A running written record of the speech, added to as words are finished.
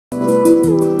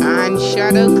and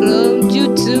shadow clone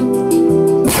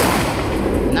jutsu.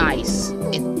 Nice.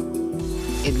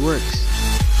 It works.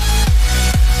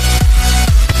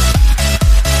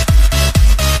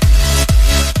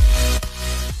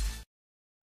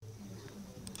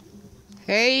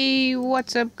 Hey,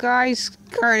 what's up guys?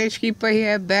 Carnage Keeper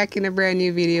here, back in a brand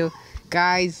new video.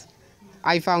 Guys,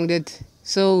 I found it.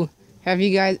 So, have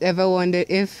you guys ever wondered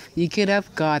if you could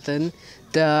have gotten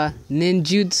the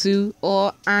ninjutsu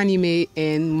or anime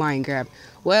in Minecraft?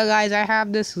 Well guys, I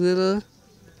have this little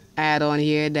add-on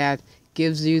here that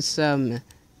gives you some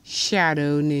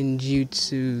shadow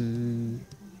ninjutsu.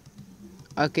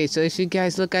 Okay, so if you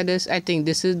guys look at this, I think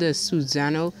this is the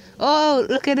Susano. Oh,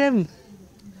 look at him!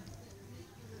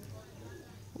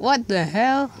 What the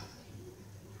hell?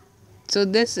 So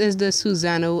this is the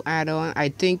Susano add-on. I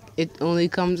think it only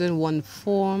comes in one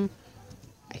form.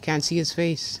 I can't see his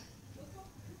face.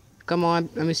 Come on,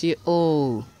 let me see it.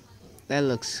 Oh, that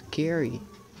looks scary.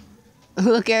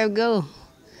 Look at him go.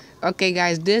 Okay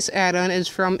guys, this add-on is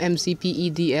from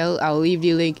McpeDl. I'll leave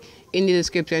the link in the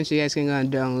description so you guys can go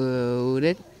and download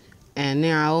it. And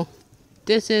now,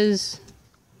 this is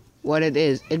what it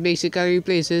is. It basically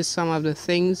replaces some of the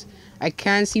things. I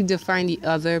can't seem to find the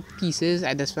other pieces.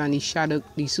 I just found the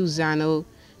Susano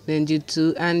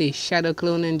ninjutsu and the shadow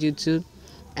clone ninjutsu.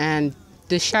 And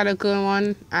the shadow clone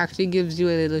one actually gives you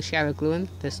a little shadow clone,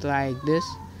 just like this.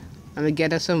 Let me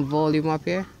get us some volume up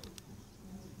here.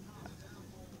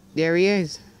 There he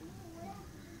is.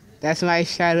 That's my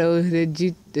shadow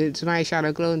ninjutsu. It's my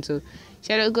shadow clone. So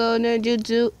shadow clone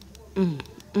ninjutsu.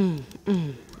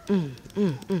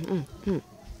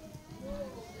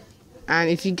 And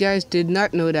if you guys did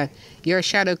not know that your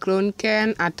shadow clone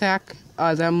can attack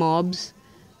other mobs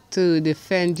to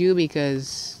defend you,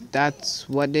 because that's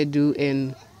what they do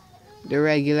in the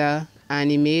regular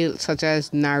anime, such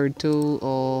as Naruto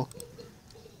or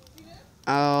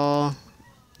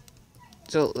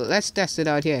so let's test it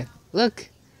out here. Look,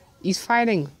 he's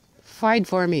fighting. Fight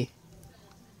for me.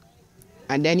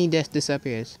 And then he just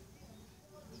disappears.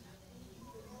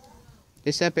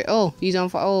 Oh, he's on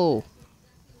fire. Oh.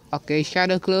 Okay,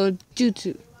 shadow clone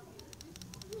jutsu.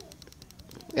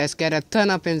 Let's get a ton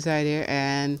up inside here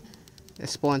and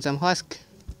let's spawn some husk.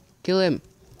 Kill him.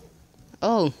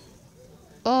 Oh.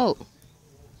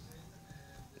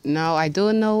 Now I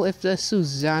don't know if the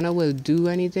Susano will do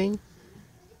anything.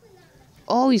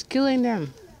 Oh, he's killing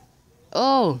them.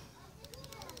 Oh.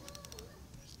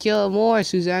 Kill more,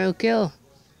 Susano, kill.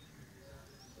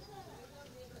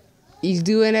 He's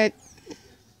doing it.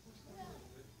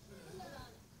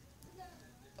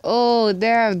 Oh,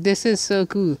 damn, this is so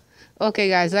cool. Okay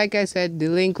guys, like I said, the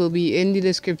link will be in the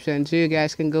description so you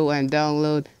guys can go and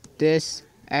download this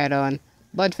add-on.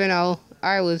 But for now,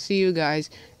 I will see you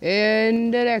guys in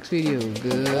the next video.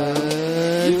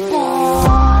 Goodbye.